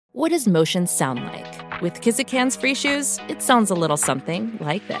What does motion sound like? With Kizik Hands Free Shoes, it sounds a little something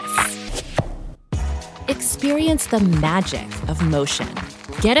like this. Experience the magic of motion.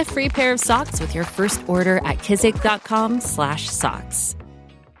 Get a free pair of socks with your first order at kizik.com/socks.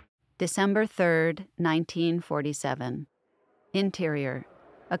 December 3rd, 1947. Interior.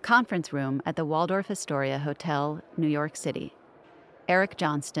 A conference room at the Waldorf Astoria Hotel, New York City. Eric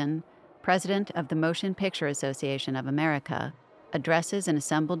Johnston, president of the Motion Picture Association of America, addresses an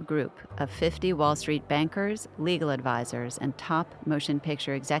assembled group of 50 Wall Street bankers, legal advisors, and top motion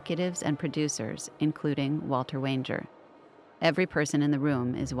picture executives and producers, including Walter Wanger. Every person in the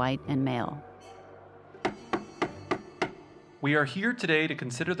room is white and male. We are here today to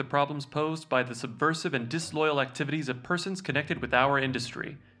consider the problems posed by the subversive and disloyal activities of persons connected with our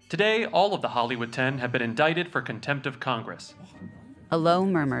industry. Today, all of the Hollywood 10 have been indicted for contempt of Congress. A low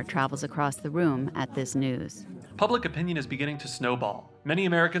murmur travels across the room at this news. Public opinion is beginning to snowball. Many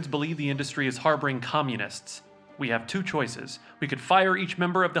Americans believe the industry is harboring communists. We have two choices. We could fire each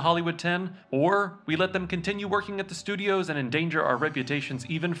member of the Hollywood 10, or we let them continue working at the studios and endanger our reputations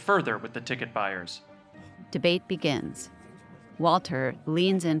even further with the ticket buyers. Debate begins. Walter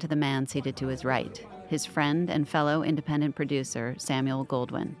leans into the man seated to his right, his friend and fellow independent producer, Samuel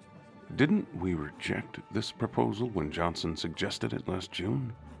Goldwyn. Didn't we reject this proposal when Johnson suggested it last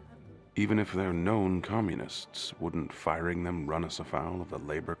June? Even if they're known communists, wouldn't firing them run us afoul of the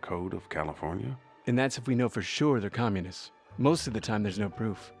Labor Code of California? And that's if we know for sure they're communists. Most of the time there's no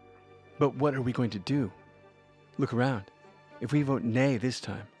proof. But what are we going to do? Look around. If we vote nay this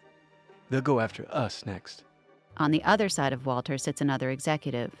time, they'll go after us next. On the other side of Walter sits another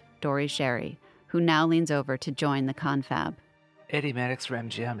executive, Dory Sherry, who now leans over to join the confab. Eddie Maddox from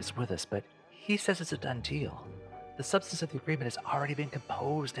MGM is with us, but he says it's a done deal. The substance of the agreement has already been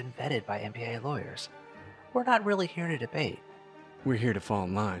composed and vetted by MPAA lawyers. We're not really here to debate. We're here to fall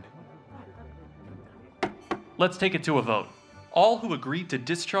in line. Let's take it to a vote. All who agree to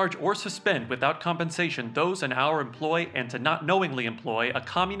discharge or suspend without compensation those in our employ and to not knowingly employ a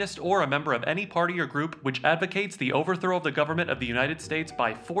communist or a member of any party or group which advocates the overthrow of the government of the United States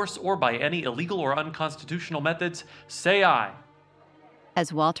by force or by any illegal or unconstitutional methods, say aye.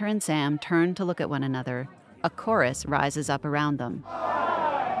 As Walter and Sam turn to look at one another, a chorus rises up around them.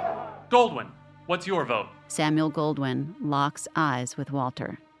 Goldwyn, what's your vote? Samuel Goldwyn locks eyes with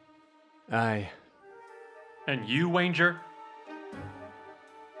Walter. Aye. And you, Wanger?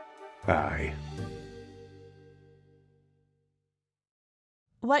 Aye.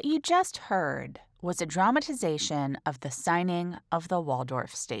 What you just heard was a dramatization of the signing of the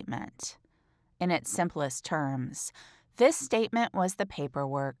Waldorf Statement. In its simplest terms, this statement was the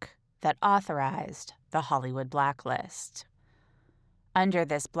paperwork that authorized the Hollywood blacklist. Under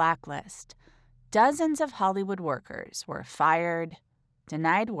this blacklist, dozens of Hollywood workers were fired,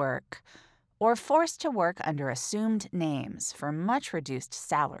 denied work, or forced to work under assumed names for much reduced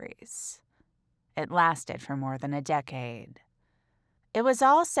salaries. It lasted for more than a decade. It was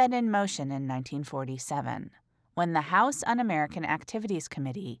all set in motion in 1947, when the House Un-American Activities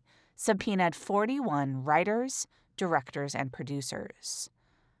Committee subpoenaed 41 writers, directors, and producers.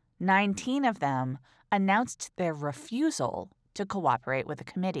 19 of them announced their refusal to cooperate with the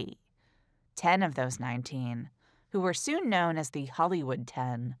committee. 10 of those 19, who were soon known as the Hollywood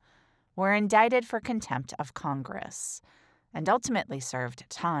 10, were indicted for contempt of Congress and ultimately served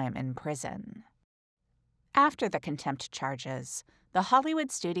time in prison. After the contempt charges, the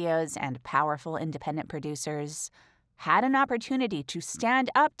Hollywood studios and powerful independent producers had an opportunity to stand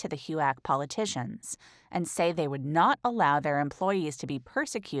up to the HUAC politicians and say they would not allow their employees to be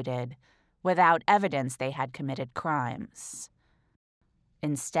persecuted without evidence they had committed crimes.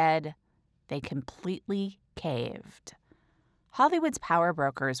 Instead, they completely caved. Hollywood's power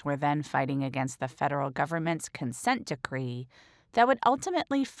brokers were then fighting against the federal government's consent decree that would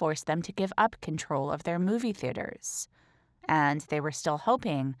ultimately force them to give up control of their movie theaters. And they were still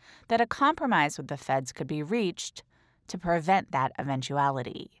hoping that a compromise with the feds could be reached to prevent that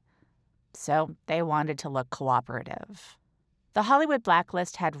eventuality. So they wanted to look cooperative. The Hollywood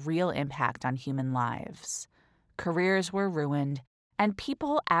blacklist had real impact on human lives. Careers were ruined, and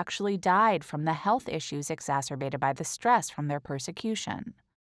people actually died from the health issues exacerbated by the stress from their persecution.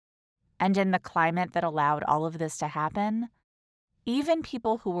 And in the climate that allowed all of this to happen, even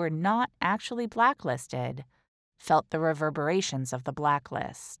people who were not actually blacklisted felt the reverberations of the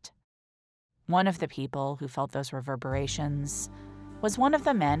blacklist. One of the people who felt those reverberations was one of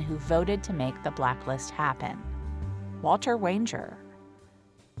the men who voted to make the blacklist happen, Walter Wanger.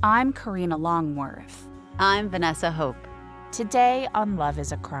 I'm Karina Longworth. I'm Vanessa Hope. Today on Love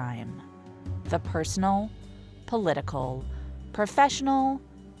is a Crime, the personal, political, professional,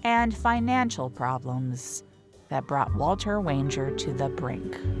 and financial problems that brought Walter Wanger to the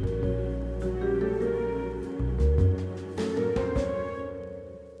brink.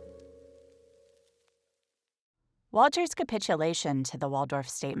 Walter's capitulation to the Waldorf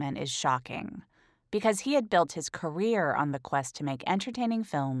Statement is shocking, because he had built his career on the quest to make entertaining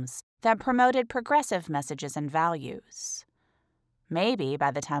films that promoted progressive messages and values. Maybe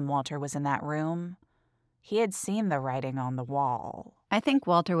by the time Walter was in that room, he had seen the writing on the wall. I think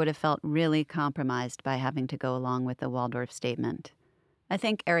Walter would have felt really compromised by having to go along with the Waldorf Statement. I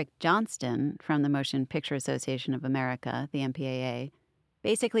think Eric Johnston from the Motion Picture Association of America, the MPAA,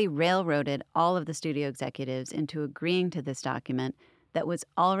 basically railroaded all of the studio executives into agreeing to this document that was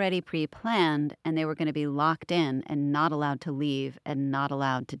already pre-planned, and they were going to be locked in and not allowed to leave and not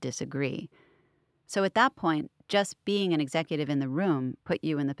allowed to disagree. So at that point, just being an executive in the room put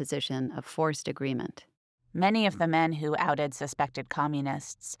you in the position of forced agreement. Many of the men who outed suspected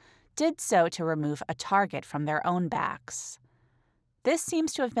communists did so to remove a target from their own backs. This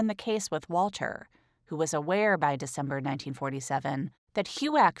seems to have been the case with Walter, who was aware by December 1947 that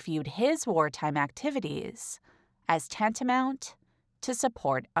HUAC viewed his wartime activities as tantamount to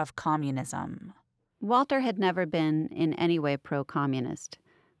support of communism. Walter had never been in any way pro-communist,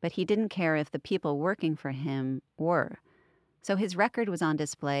 but he didn't care if the people working for him were. So his record was on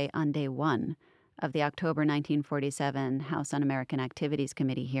display on day one of the October 1947 House Un-American Activities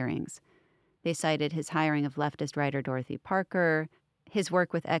Committee hearings. They cited his hiring of leftist writer Dorothy Parker, his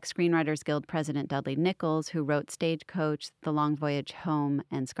work with ex-Screenwriters Guild President Dudley Nichols, who wrote Stagecoach, The Long Voyage Home,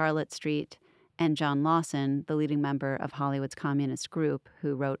 and Scarlet Street, and John Lawson, the leading member of Hollywood's Communist Group,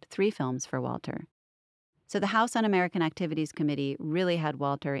 who wrote 3 films for Walter. So the House Un-American Activities Committee really had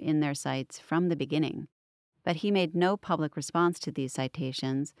Walter in their sights from the beginning. But he made no public response to these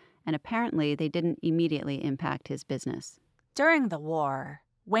citations, and apparently they didn't immediately impact his business. During the war,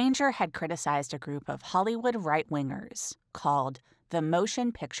 Wanger had criticized a group of Hollywood right-wingers called the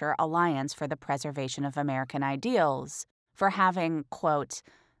Motion Picture Alliance for the Preservation of American Ideals for having, quote,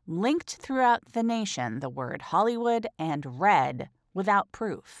 linked throughout the nation the word Hollywood and red without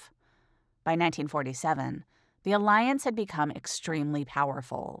proof. By 1947, the alliance had become extremely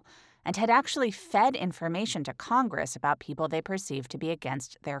powerful and had actually fed information to Congress about people they perceived to be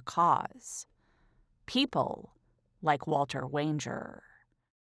against their cause. People like Walter Wanger.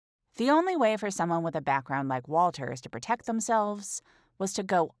 The only way for someone with a background like Walter's to protect themselves was to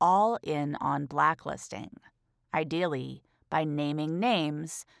go all in on blacklisting, ideally by naming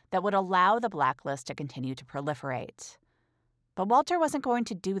names that would allow the blacklist to continue to proliferate. But Walter wasn't going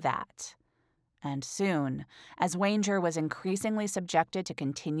to do that. And soon, as Wanger was increasingly subjected to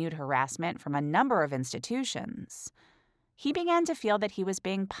continued harassment from a number of institutions, he began to feel that he was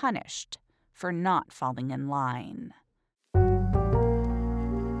being punished for not falling in line.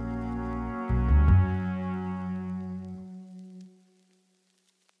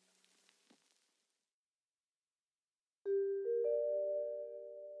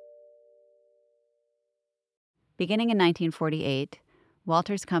 Beginning in 1948,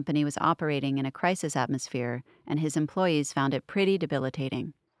 Walter's company was operating in a crisis atmosphere, and his employees found it pretty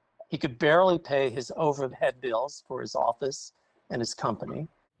debilitating. He could barely pay his overhead bills for his office and his company.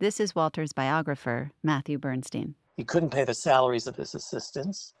 This is Walter's biographer, Matthew Bernstein. He couldn't pay the salaries of his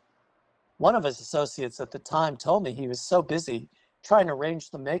assistants. One of his associates at the time told me he was so busy trying to arrange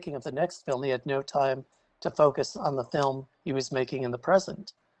the making of the next film, he had no time to focus on the film he was making in the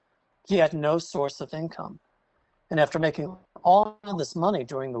present. He had no source of income. And after making all this money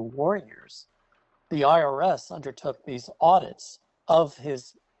during the war years, the IRS undertook these audits of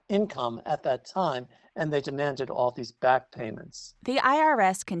his income at that time, and they demanded all these back payments. The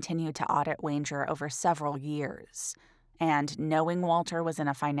IRS continued to audit Wanger over several years, and knowing Walter was in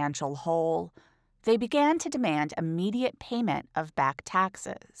a financial hole, they began to demand immediate payment of back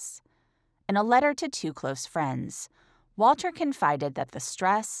taxes. In a letter to 2 close friends, Walter confided that the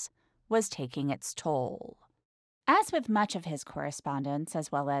stress was taking its toll. As with much of his correspondence,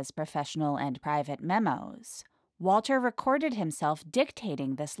 as well as professional and private memos, Walter recorded himself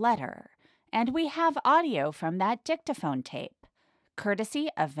dictating this letter, and we have audio from that dictaphone tape, courtesy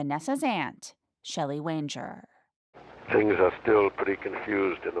of Vanessa's aunt, Shelley Wanger. Things are still pretty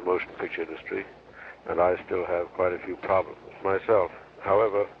confused in the motion picture industry, and I still have quite a few problems myself.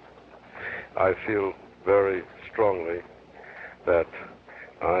 However, I feel very strongly that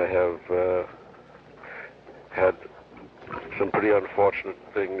I have had some pretty unfortunate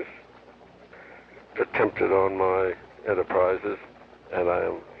things attempted on my enterprises, and I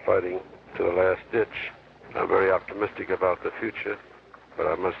am fighting to the last ditch. I'm very optimistic about the future, but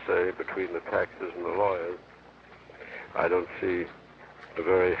I must say, between the taxes and the lawyers, I don't see a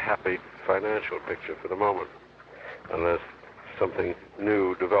very happy financial picture for the moment, unless something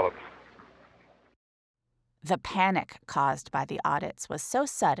new develops. The panic caused by the audits was so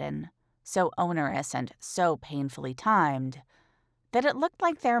sudden, so onerous, and so painfully timed that it looked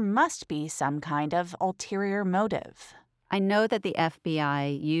like there must be some kind of ulterior motive. I know that the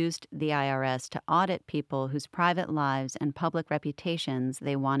FBI used the IRS to audit people whose private lives and public reputations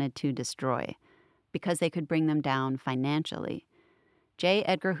they wanted to destroy, because they could bring them down financially. J.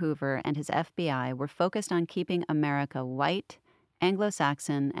 Edgar Hoover and his FBI were focused on keeping America white,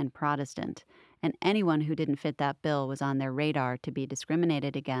 Anglo-Saxon, and Protestant, and anyone who didn't fit that bill was on their radar to be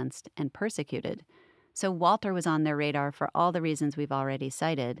discriminated against and persecuted. So Walter was on their radar for all the reasons we've already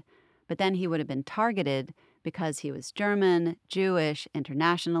cited, but then he would have been targeted because he was German, Jewish,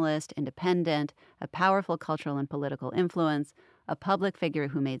 internationalist, independent, a powerful cultural and political influence, a public figure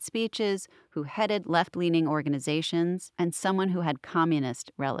who made speeches, who headed left-leaning organizations, and someone who had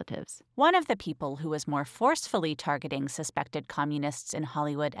communist relatives. One of the people who was more forcefully targeting suspected communists in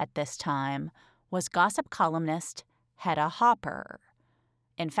Hollywood at this time was gossip columnist Hedda Hopper.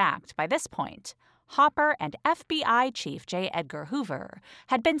 In fact, by this point, Hopper and FBI Chief J. Edgar Hoover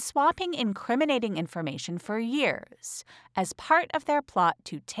had been swapping incriminating information for years as part of their plot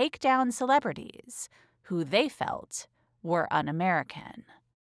to take down celebrities who they felt were un-American.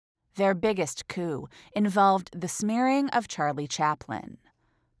 Their biggest coup involved the smearing of Charlie Chaplin.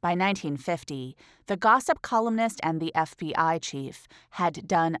 By 1950, the gossip columnist and the FBI chief had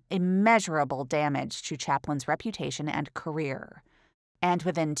done immeasurable damage to Chaplin's reputation and career. And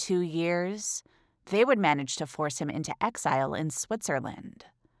within 2 years, they would manage to force him into exile in Switzerland.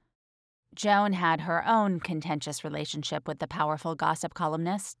 Joan had her own contentious relationship with the powerful gossip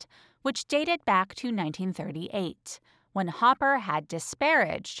columnist, which dated back to 1938, when Hopper had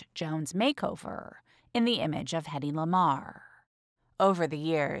disparaged Joan's makeover in the image of Hedy Lamarr. Over the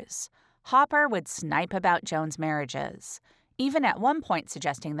years, Hopper would snipe about Joan's marriages, even at one point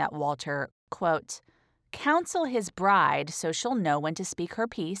suggesting that Walter, quote, counsel his bride so she'll know when to speak her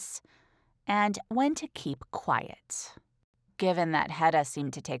piece and when to keep quiet. Given that Hedda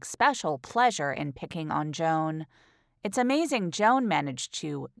seemed to take special pleasure in picking on Joan, it's amazing Joan managed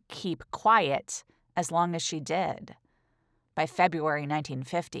to keep quiet as long as she did. By February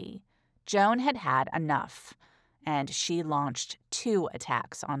 1950, Joan had had enough, and she launched 2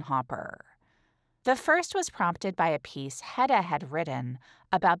 attacks on Hopper. The first was prompted by a piece Hedda had written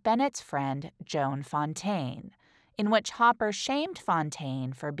about Bennett's friend Joan Fontaine, in which Hopper shamed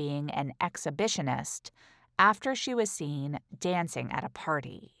Fontaine for being an exhibitionist after she was seen dancing at a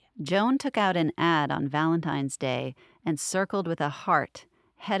party. Joan took out an ad on Valentine's Day and circled with a heart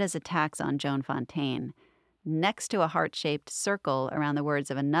Hedda's attacks on Joan Fontaine, next to a heart-shaped circle around the words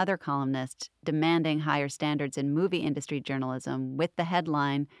of another columnist demanding higher standards in movie industry journalism with the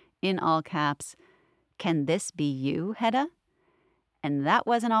headline, in all caps, "Can this be you, Hedda?" And that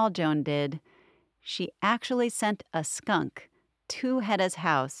wasn't all Joan did. She actually sent a skunk to Hedda's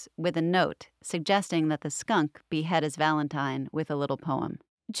house with a note suggesting that the skunk be Hedda's Valentine with a little poem.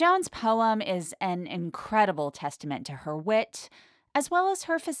 Joan's poem is an incredible testament to her wit, as well as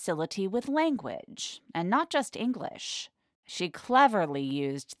her facility with language, and not just English. She cleverly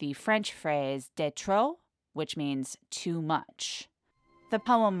used the French phrase de trop, which means too much. The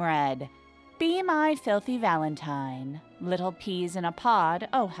poem read, "Be my filthy Valentine, little peas in a pod,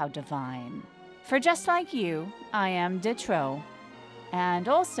 oh how divine. For just like you, I am de trop, and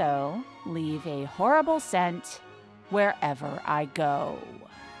also leave a horrible scent wherever I go."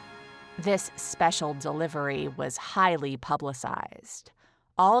 This special delivery was highly publicized.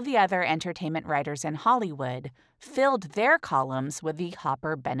 All the other entertainment writers in Hollywood filled their columns with the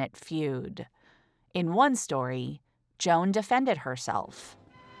Hopper-Bennett feud. In one story, Joan defended herself.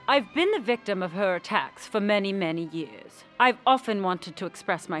 "I've been the victim of her attacks for many, many years. I've often wanted to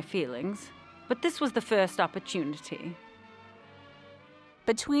express my feelings, but this was the first opportunity."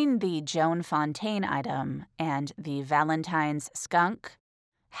 Between the Joan Fontaine item and the Valentine's skunk,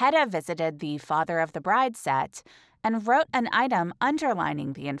 Hedda visited the Father of the Bride set and wrote an item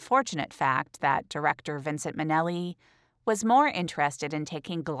underlining the unfortunate fact that director Vincent Minnelli was more interested in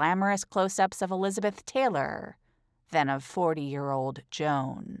taking glamorous close-ups of Elizabeth Taylor than of 40-year-old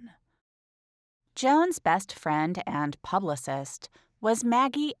Joan. Joan's best friend and publicist was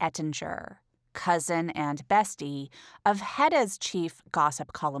Maggie Ettinger, cousin and bestie of Hedda's chief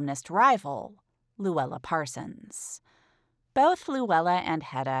gossip columnist rival, Luella Parsons. Both Luella and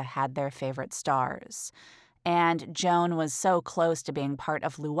Hedda had their favorite stars, and Joan was so close to being part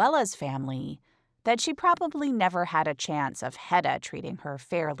of Luella's family that she probably never had a chance of Hedda treating her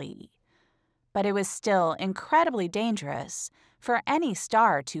fairly. But it was still incredibly dangerous for any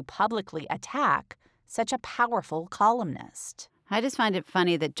star to publicly attack such a powerful columnist. I just find it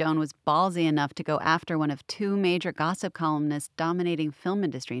funny that Joan was ballsy enough to go after one of two major gossip columnists dominating film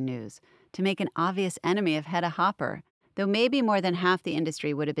industry news, to make an obvious enemy of Hedda Hopper, though maybe more than half the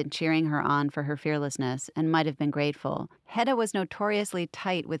industry would have been cheering her on for her fearlessness and might have been grateful. Hedda was notoriously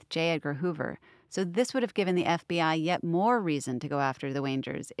tight with J. Edgar Hoover, so this would have given the FBI yet more reason to go after the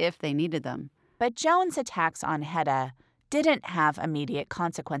Wangers if they needed them. But Joan's attacks on Hedda didn't have immediate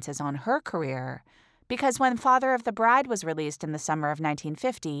consequences on her career, because when Father of the Bride was released in the summer of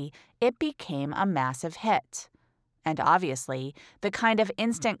 1950, it became a massive hit. And obviously, the kind of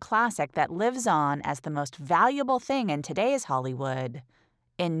instant classic that lives on as the most valuable thing in today's Hollywood,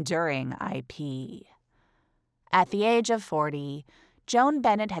 enduring IP. At the age of 40, Joan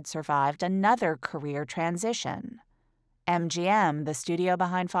Bennett had survived another career transition. MGM, the studio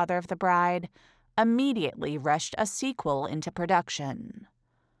behind Father of the Bride, immediately rushed a sequel into production.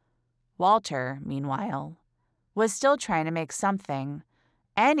 Walter, meanwhile, was still trying to make something,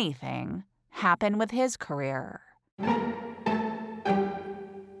 anything, happen with his career.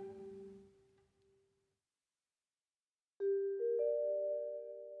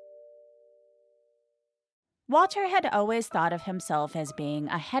 Walter had always thought of himself as being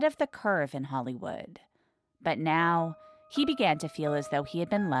ahead of the curve in Hollywood, but now he began to feel as though he had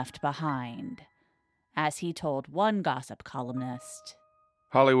been left behind. As he told one gossip columnist,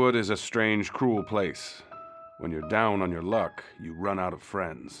 Hollywood is a strange, cruel place. When you're down on your luck, you run out of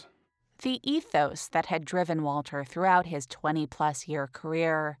friends. The ethos that had driven Walter throughout his 20-plus year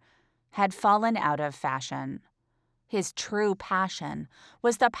career had fallen out of fashion. His true passion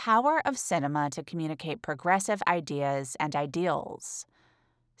was the power of cinema to communicate progressive ideas and ideals.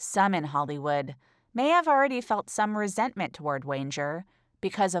 Some in Hollywood may have already felt some resentment toward Wanger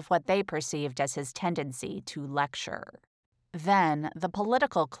because of what they perceived as his tendency to lecture. Then the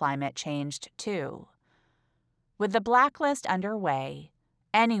political climate changed too. With the blacklist underway,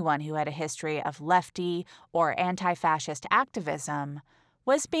 anyone who had a history of lefty or anti-fascist activism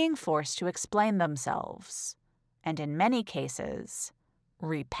was being forced to explain themselves, and in many cases,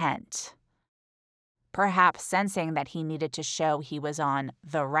 repent. Perhaps sensing that he needed to show he was on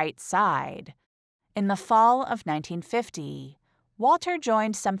the right side, in the fall of 1950, Walter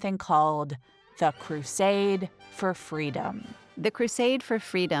joined something called the Crusade for Freedom. The Crusade for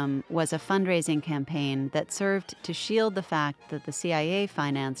Freedom was a fundraising campaign that served to shield the fact that the CIA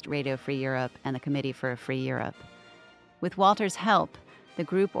financed Radio Free Europe and the Committee for a Free Europe. With Walter's help, the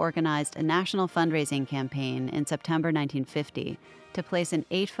group organized a national fundraising campaign in September 1950 to place an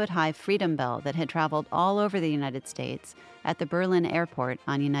 8-foot-high Freedom Bell that had traveled all over the United States at the Berlin airport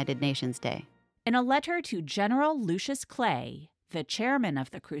on United Nations Day. In a letter to General Lucius Clay, the chairman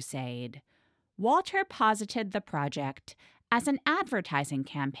of the Crusade, Walter posited the project as an advertising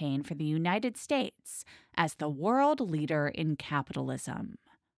campaign for the United States as the world leader in capitalism.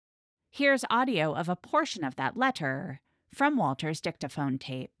 Here's audio of a portion of that letter from Walter's dictaphone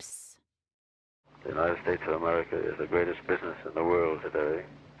tapes. The United States of America is the greatest business in the world today,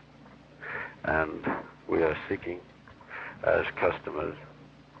 and we are seeking, as customers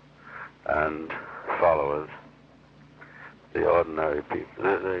and followers, the ordinary people,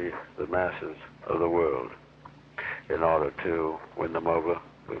 the masses of the world. In order to win them over,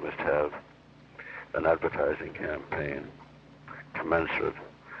 we must have an advertising campaign commensurate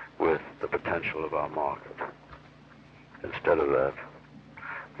with the potential of our market. Instead of that,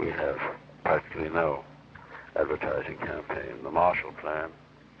 we have practically no advertising campaign. The Marshall Plan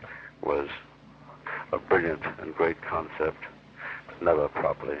was a brilliant and great concept, but never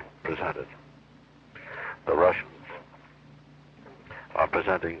properly presented. The Russians are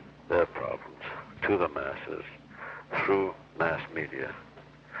presenting their problems to the masses through mass media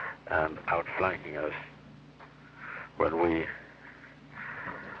and outflanking us when we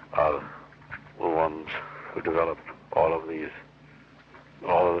are the ones who developed all of the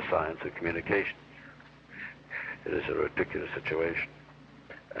science of communication. It is a ridiculous situation,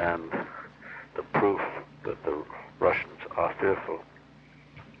 and the proof that the Russians are fearful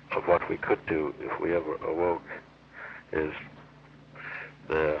of what we could do if we ever awoke is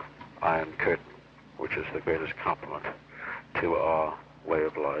their Iron Curtain, which is the greatest compliment to our way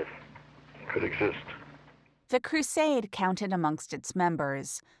of life could exist. The Crusade counted amongst its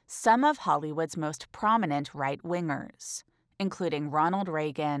members some of Hollywood's most prominent right-wingers, including Ronald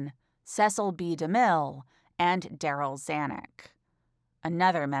Reagan, Cecil B. DeMille, and Darryl Zanuck.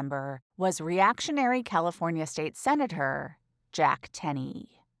 Another member was reactionary California State Senator Jack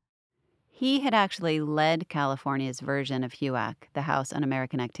Tenney. He had actually led California's version of HUAC, the House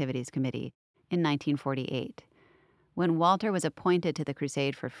Un-American Activities Committee, in 1948. When Walter was appointed to the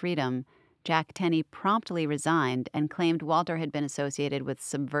Crusade for Freedom, Jack Tenney promptly resigned and claimed Walter had been associated with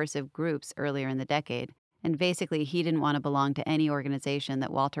subversive groups earlier in the decade, and basically he didn't want to belong to any organization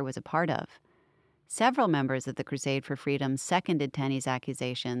that Walter was a part of. Several members of the Crusade for Freedom seconded Tenney's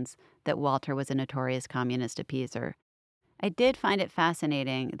accusations that Walter was a notorious communist appeaser. I did find it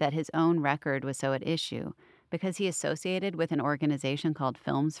fascinating that his own record was so at issue, because he associated with an organization called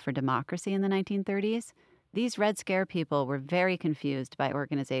Films for Democracy in the 1930s. These Red Scare people were very confused by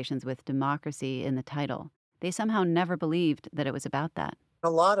organizations with democracy in the title. They somehow never believed that it was about that. A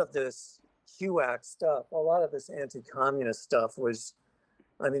lot of this HUAC stuff, a lot of this anti-communist stuff it was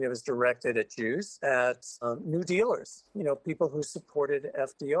directed at Jews, at New Dealers, people who supported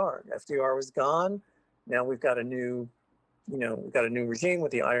FDR. FDR was gone. Now we've got a new regime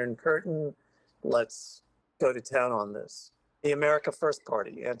with the Iron Curtain. Let's go to town on this. The America First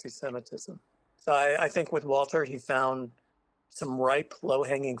Party, anti-Semitism. So I think with Walter, he found some ripe,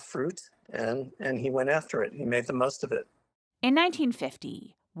 low-hanging fruit, and he went after it. He made the most of it. In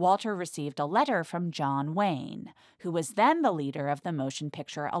 1950, Walter received a letter from John Wayne, who was then the leader of the Motion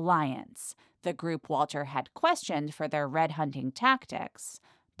Picture Alliance, the group Walter had questioned for their red hunting tactics,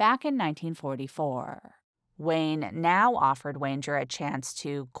 back in 1944. Wayne now offered Wanger a chance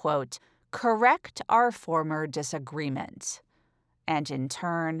to, quote, correct our former disagreement. And in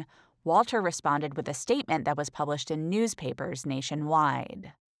turn, Walter responded with a statement that was published in newspapers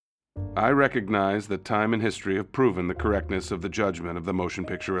nationwide. I recognize that time and history have proven the correctness of the judgment of the Motion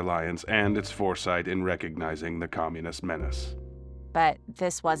Picture Alliance and its foresight in recognizing the communist menace. But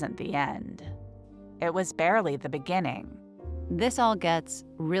this wasn't the end. It was barely the beginning. This all gets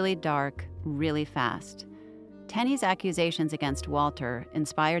really dark really fast. Tenney's accusations against Walter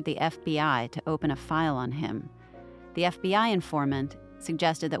inspired the FBI to open a file on him. The FBI informant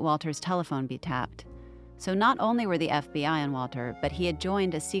suggested that Walter's telephone be tapped. So not only were the FBI on Walter, but he had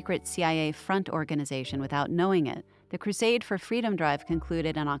joined a secret CIA front organization without knowing it. The Crusade for Freedom drive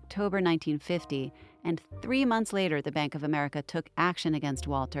concluded in October 1950, and 3 months later the Bank of America took action against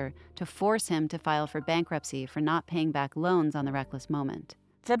Walter to force him to file for bankruptcy for not paying back loans on the reckless moment.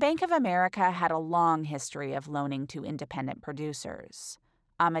 The Bank of America had a long history of loaning to independent producers.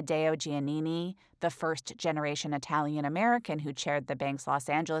 Amedeo Giannini, the first-generation Italian-American who chaired the bank's Los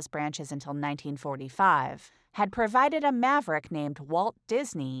Angeles branches until 1945, had provided a maverick named Walt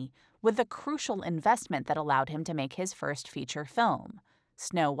Disney with the crucial investment that allowed him to make his first feature film,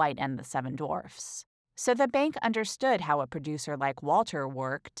 Snow White and the Seven Dwarfs. So the bank understood how a producer like Walter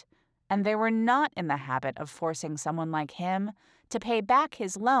worked, and they were not in the habit of forcing someone like him to pay back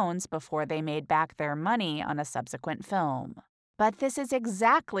his loans before they made back their money on a subsequent film. But this is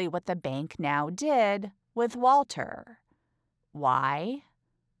exactly what the bank now did with Walter. Why?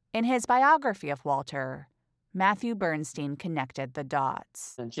 In his biography of Walter, Matthew Bernstein connected the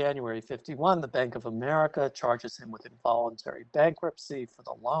dots. In January 51, the Bank of America charges him with involuntary bankruptcy for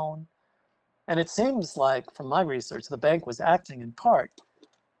the loan. And it seems like, from my research, the bank was acting in part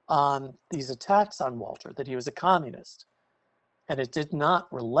on these attacks on Walter, that he was a communist. And it did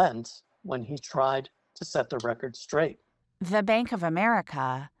not relent when he tried to set the record straight. The Bank of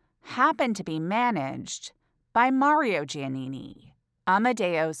America happened to be managed by Mario Giannini,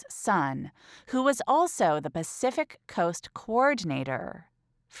 Amedeo's son, who was also the Pacific Coast coordinator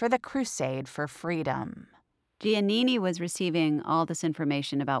for the Crusade for Freedom. Giannini was receiving all this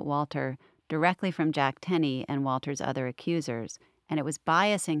information about Walter directly from Jack Tenney and Walter's other accusers, and it was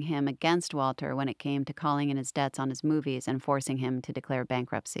biasing him against Walter when it came to calling in his debts on his movies and forcing him to declare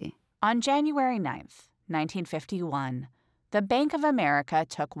bankruptcy. On January 9th, 1951, the Bank of America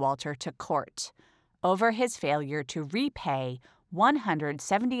took Walter to court over his failure to repay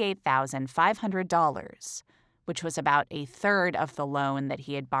 $178,500, which was about a third of the loan that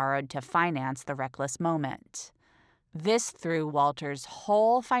he had borrowed to finance the reckless moment. This threw Walter's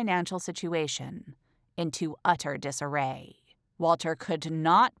whole financial situation into utter disarray. Walter could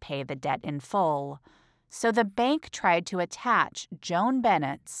not pay the debt in full, so the bank tried to attach Joan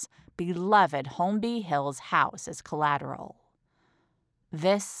Bennett's beloved Holmby Hills house as collateral.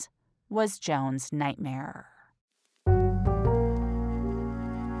 This was Joan's nightmare.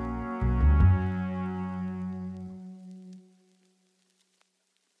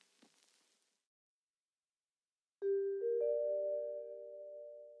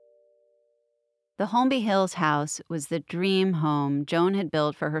 The Holmby Hills house was the dream home Joan had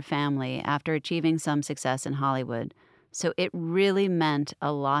built for her family after achieving some success in Hollywood, so it really meant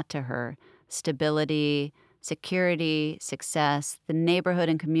a lot to her. Stability, security, success, the neighborhood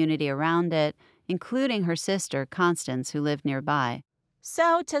and community around it, including her sister, Constance, who lived nearby.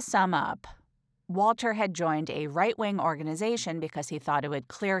 So, to sum up, Walter had joined a right-wing organization because he thought it would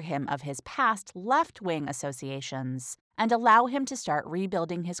clear him of his past left-wing associations and allow him to start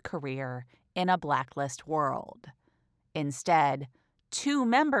rebuilding his career in a blacklist world. Instead, 2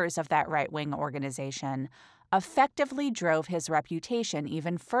 members of that right-wing organization effectively drove his reputation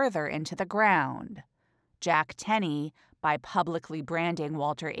even further into the ground. Jack Tenney, by publicly branding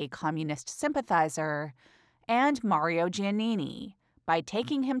Walter a communist sympathizer, and Mario Giannini, by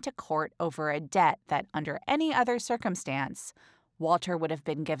taking him to court over a debt that, under any other circumstance, Walter would have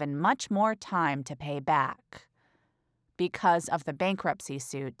been given much more time to pay back. Because of the bankruptcy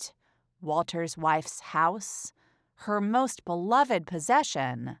suit, Walter's wife's house, her most beloved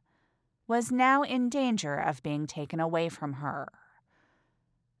possession, was now in danger of being taken away from her.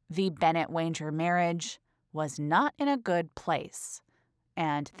 The Bennett-Wanger marriage was not in a good place,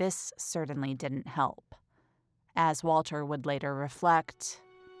 and this certainly didn't help. As Walter would later reflect,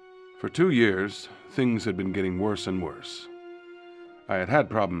 For 2 years, things had been getting worse and worse. I had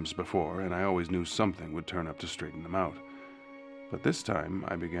had problems before, and I always knew something would turn up to straighten them out. But this time,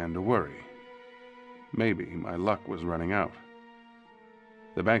 I began to worry. Maybe my luck was running out.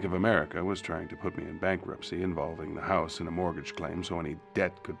 The Bank of America was trying to put me in bankruptcy involving the house in a mortgage claim so any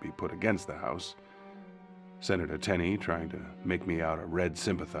debt could be put against the house. Senator Tenney trying to make me out a red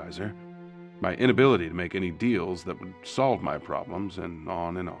sympathizer. My inability to make any deals that would solve my problems, and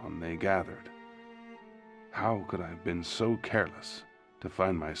on they gathered. How could I have been so careless to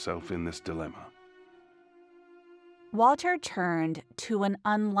find myself in this dilemma? Walter turned to an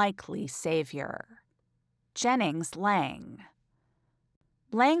unlikely savior, Jennings Lang.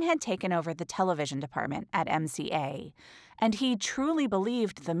 Lang had taken over the television department at MCA, and he truly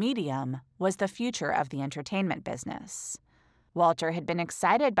believed the medium was the future of the entertainment business. Walter had been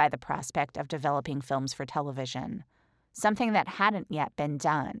excited by the prospect of developing films for television, something that hadn't yet been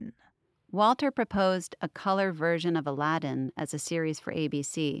done. Walter proposed a color version of Aladdin as a series for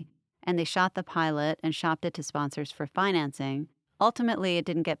ABC, and they shot the pilot and shopped it to sponsors for financing. Ultimately, it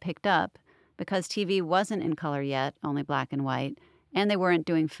didn't get picked up because TV wasn't in color yet, only black and white, and they weren't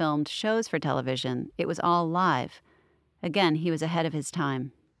doing filmed shows for television. It was all live. Again, he was ahead of his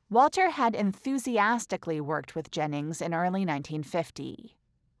time. Walter had enthusiastically worked with Jennings in early 1950.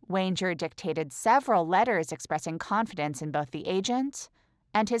 Wanger dictated several letters expressing confidence in both the agent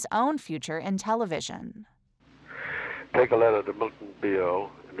and his own future in television. Take a letter to Milton B.O.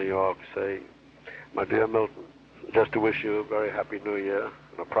 in New York. Say, "My dear Milton, just to wish you a very happy New Year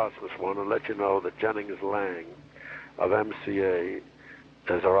and a prosperous one, and let you know that Jennings Lang of MCA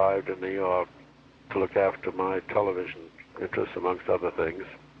has arrived in New York to look after my television interests, amongst other things.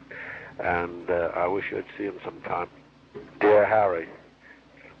 And I wish you'd see him sometime. Dear Harry,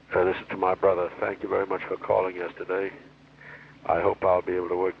 this is to my brother. Thank you very much for calling yesterday. I hope I'll be able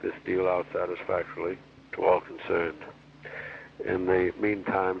to work this deal out satisfactorily to all concerned. In the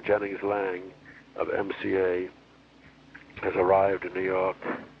meantime, Jennings Lang of MCA has arrived in New York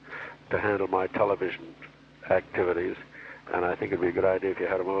to handle my television activities, and I think it'd be a good idea if you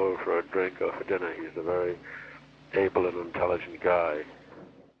had him over for a drink or for dinner. He's a very able and intelligent guy."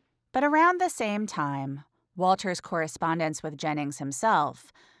 But around the same time, Walter's correspondence with Jennings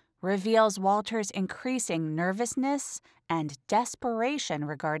himself reveals Walter's increasing nervousness and desperation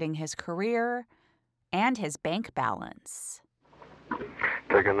regarding his career and his bank balance.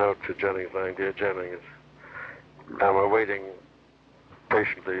 Take a note to Jennings Lang. Dear Jennings, I'm awaiting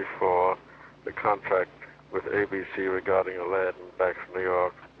patiently for the contract with ABC regarding Aladdin back from New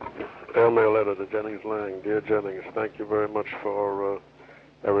York. Mail me a letter to Jennings Lang. Dear Jennings, thank you very much for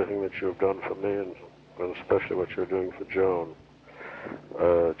everything that you've done for me, and especially what you're doing for Joan.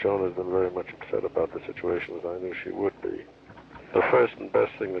 Joan has been very much upset about the situation, as I knew she would be. The first and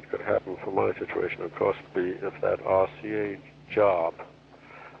best thing that could happen for my situation, of course, would be if that RCA job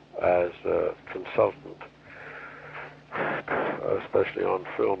as a consultant, especially on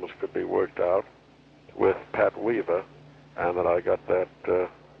films, could be worked out with Pat Weaver, and that I got that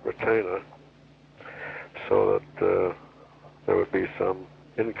retainer so that there would be some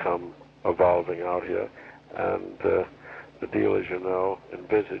income evolving out here. And the deal, as you know,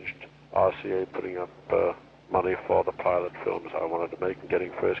 envisaged RCA putting up money for the pilot films I wanted to make and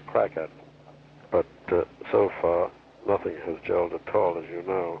getting first crack at. But so far, nothing has gelled at all, as you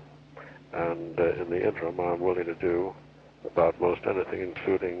know. And in the interim, I'm willing to do about most anything,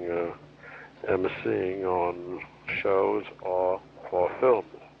 including emceeing on shows or for films,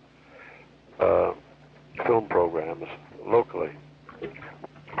 film programs locally.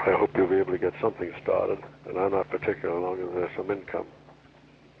 I hope you'll be able to get something started, and I'm not particular as long as there's some income.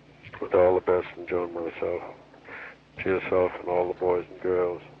 With all the best from Joan and myself, to yourself and all the boys and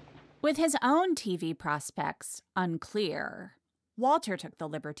girls. With his own TV prospects unclear, Walter took the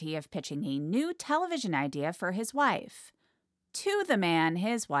liberty of pitching a new television idea for his wife, to the man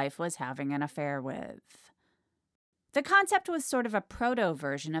his wife was having an affair with. The concept was sort of a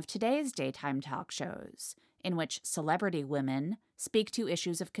proto-version of today's daytime talk shows, in which celebrity women speak to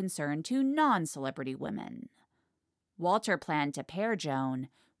issues of concern to non-celebrity women. Walter planned to pair Joan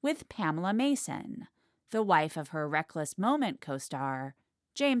with Pamela Mason, the wife of her Reckless Moment co-star,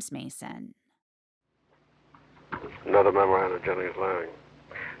 James Mason. Another memorandum, Jennings Lang.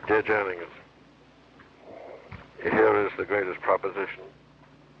 Dear Jennings, here is the greatest proposition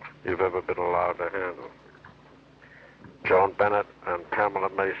you've ever been allowed to handle. Joan Bennett and Pamela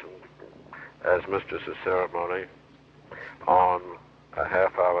Mason as mistress of ceremony on a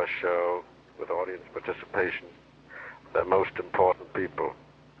half-hour show with audience participation, the most important people.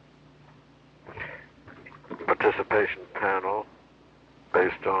 Participation panel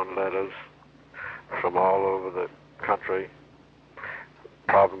based on letters from all over the country,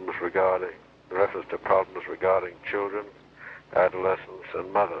 reference to problems regarding children, adolescents,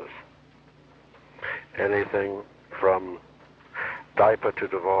 and mothers. Anything from diaper to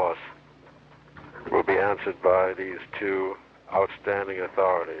divorce will be answered by these two outstanding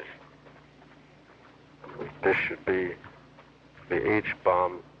authorities. This should be the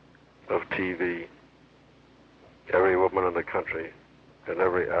H-bomb of TV. Every woman in the country and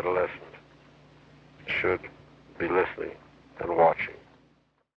every adolescent should be listening and watching.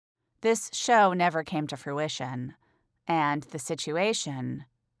 This show never came to fruition, and the situation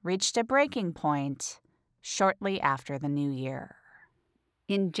reached a breaking point shortly after the new year.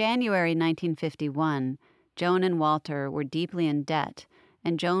 In January 1951, Joan and Walter were deeply in debt,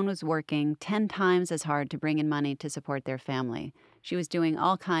 and Joan was working 10 times as hard to bring in money to support their family. She was doing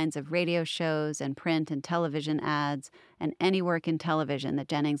all kinds of radio shows and print and television ads and any work in television that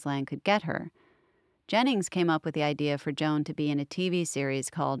Jennings Lang could get her. Jennings came up with the idea for Joan to be in a TV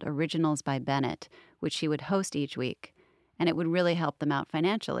series called Originals by Bennett, which she would host each week, and it would really help them out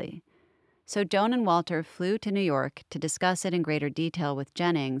financially. So Joan and Walter flew to New York to discuss it in greater detail with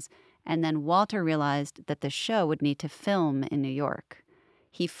Jennings, and then Walter realized that the show would need to film in New York.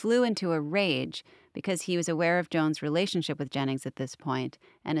 He flew into a rage because he was aware of Joan's relationship with Jennings at this point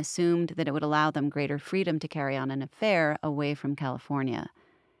and assumed that it would allow them greater freedom to carry on an affair away from California.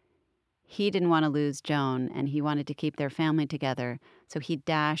 He didn't want to lose Joan, and he wanted to keep their family together, so he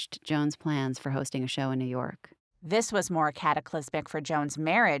dashed Joan's plans for hosting a show in New York. This was more cataclysmic for Joan's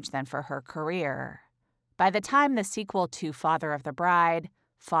marriage than for her career. By the time the sequel to Father of the Bride,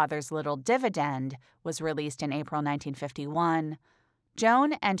 Father's Little Dividend, was released in April 1951,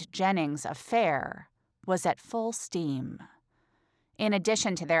 Joan and Jennings' affair was at full steam. In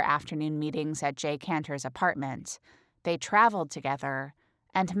addition to their afternoon meetings at Jay Cantor's apartment, they traveled together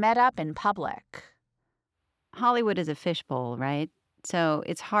and met up in public. Hollywood is a fishbowl, right? So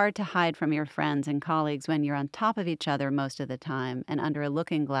it's hard to hide from your friends and colleagues when you're on top of each other most of the time and under a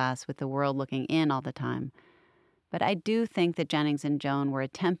looking glass with the world looking in all the time. But I do think that Jennings and Joan were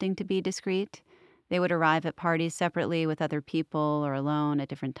attempting to be discreet. They would arrive at parties separately with other people or alone at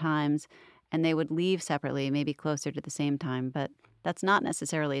different times, and they would leave separately, maybe closer to the same time, but that's not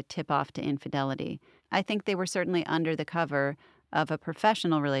necessarily a tip-off to infidelity. I think they were certainly under the cover of a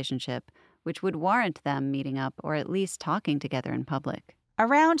professional relationship, which would warrant them meeting up or at least talking together in public.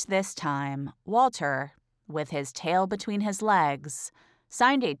 Around this time, Walter, with his tail between his legs,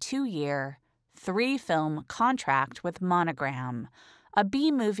 signed a 2-year, 3-film contract with Monogram, a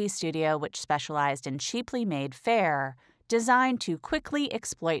B-movie studio which specialized in cheaply made fare designed to quickly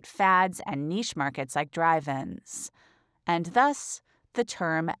exploit fads and niche markets like drive-ins, and thus the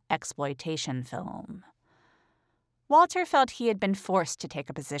term exploitation film. Walter felt he had been forced to take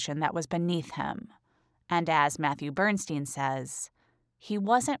a position that was beneath him, and as Matthew Bernstein says, he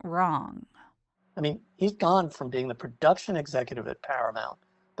wasn't wrong. I mean, he's gone from being the production executive at Paramount,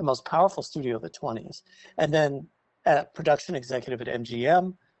 the most powerful studio of the 20s, and then a production executive at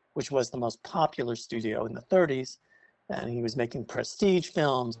MGM, which was the most popular studio in the 30s, and he was making prestige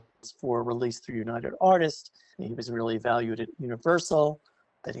films for release through United Artists. He was really valued at Universal,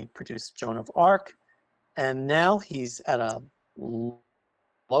 that he produced Joan of Arc, and now he's at a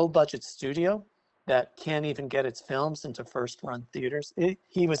low-budget studio that can't even get its films into first-run theaters.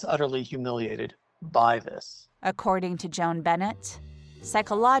 He was utterly humiliated by this. According to Joan Bennett,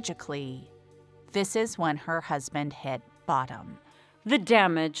 psychologically, this is when her husband hit bottom. The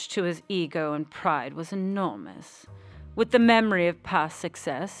damage to his ego and pride was enormous. With the memory of past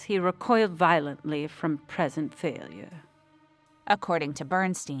success, he recoiled violently from present failure. According to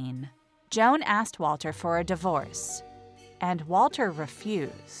Bernstein, Joan asked Walter for a divorce, and Walter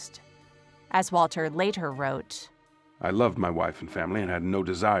refused. As Walter later wrote, I loved my wife and family and had no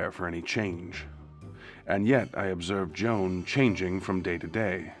desire for any change. And yet I observed Joan changing from day to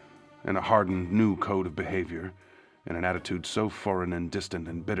day, in a hardened new code of behavior, in an attitude so foreign and distant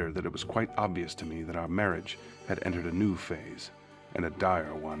and bitter that it was quite obvious to me that our marriage had entered a new phase, and a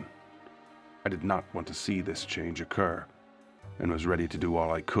dire one. I did not want to see this change occur, and was ready to do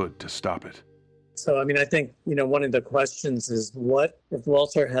all I could to stop it. So, I think, one of the questions is, what if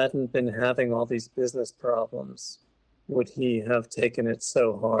Walter hadn't been having all these business problems? Would he have taken it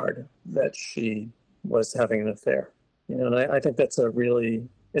so hard that she was having an affair? And I think that's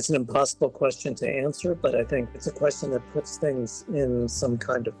it's an impossible question to answer, but I think it's a question that puts things in some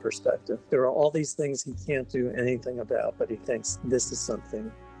kind of perspective. There are all these things he can't do anything about, but he thinks this is something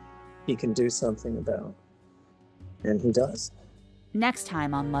he can do something about. And he does. Next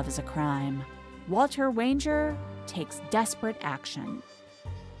time on Love is a Crime, Walter Wanger takes desperate action.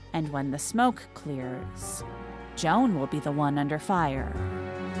 And when the smoke clears, Joan will be the one under fire.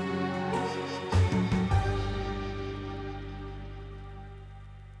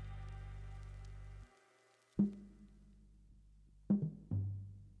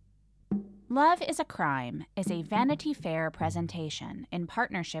 Love is a Crime is a Vanity Fair presentation in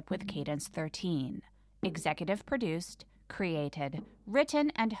partnership with Cadence 13. Executive produced, created,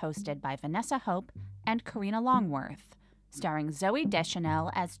 written, and hosted by Vanessa Hope and Karina Longworth, starring Zooey Deschanel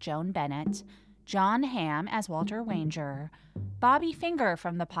as Joan Bennett, John Hamm as Walter Wanger, Bobby Finger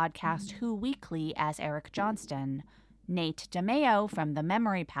from the podcast Who Weekly as Eric Johnston, Nate DeMeo from The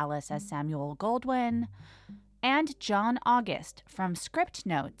Memory Palace as Samuel Goldwyn, and John August from Script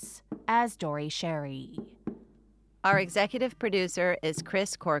Notes as Dory Sherry. Our executive producer is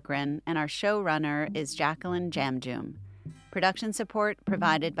Chris Corcoran, and our showrunner is Jacqueline Jamjoom. Production support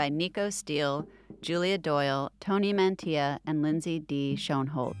provided by Nico Steele, Julia Doyle, Tony Mantia, and Lindsay D.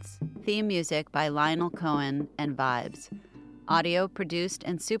 Schoenholtz. Theme music by Lionel Cohen and Vibes. Audio produced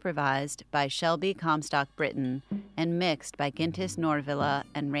and supervised by Shelby Comstock Britton and mixed by Gintis Norvilla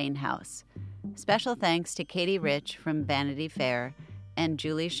and Rainhouse. Special thanks to Katie Rich from Vanity Fair and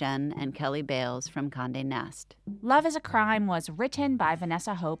Julie Shen and Kelly Bales from Condé Nast. Love is a Crime was written by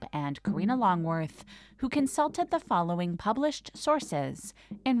Vanessa Hope and Karina Longworth, who consulted the following published sources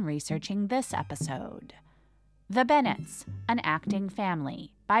in researching this episode. The Bennetts, An Acting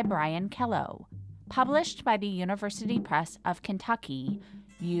Family by Brian Kello, published by the University Press of Kentucky,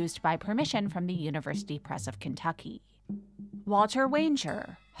 used by permission from the University Press of Kentucky. Walter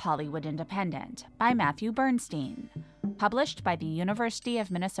Wanger, Hollywood Independent, by Matthew Bernstein, published by the University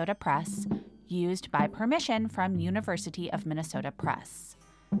of Minnesota Press, used by permission from University of Minnesota Press.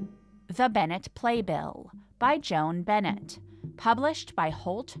 The Bennett Playbill, by Joan Bennett, published by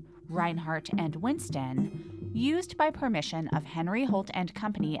Holt, Reinhardt, and Winston, used by permission of Henry Holt and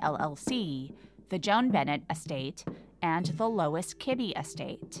Company, LLC, the Joan Bennett Estate, and the Lois Kibbe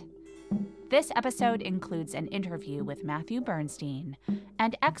Estate. This episode includes an interview with Matthew Bernstein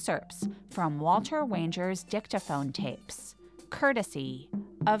and excerpts from Walter Wanger's dictaphone tapes, courtesy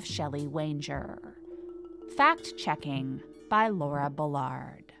of Shelley Wanger. Fact-checking by Laura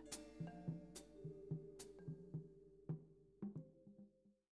Bullard.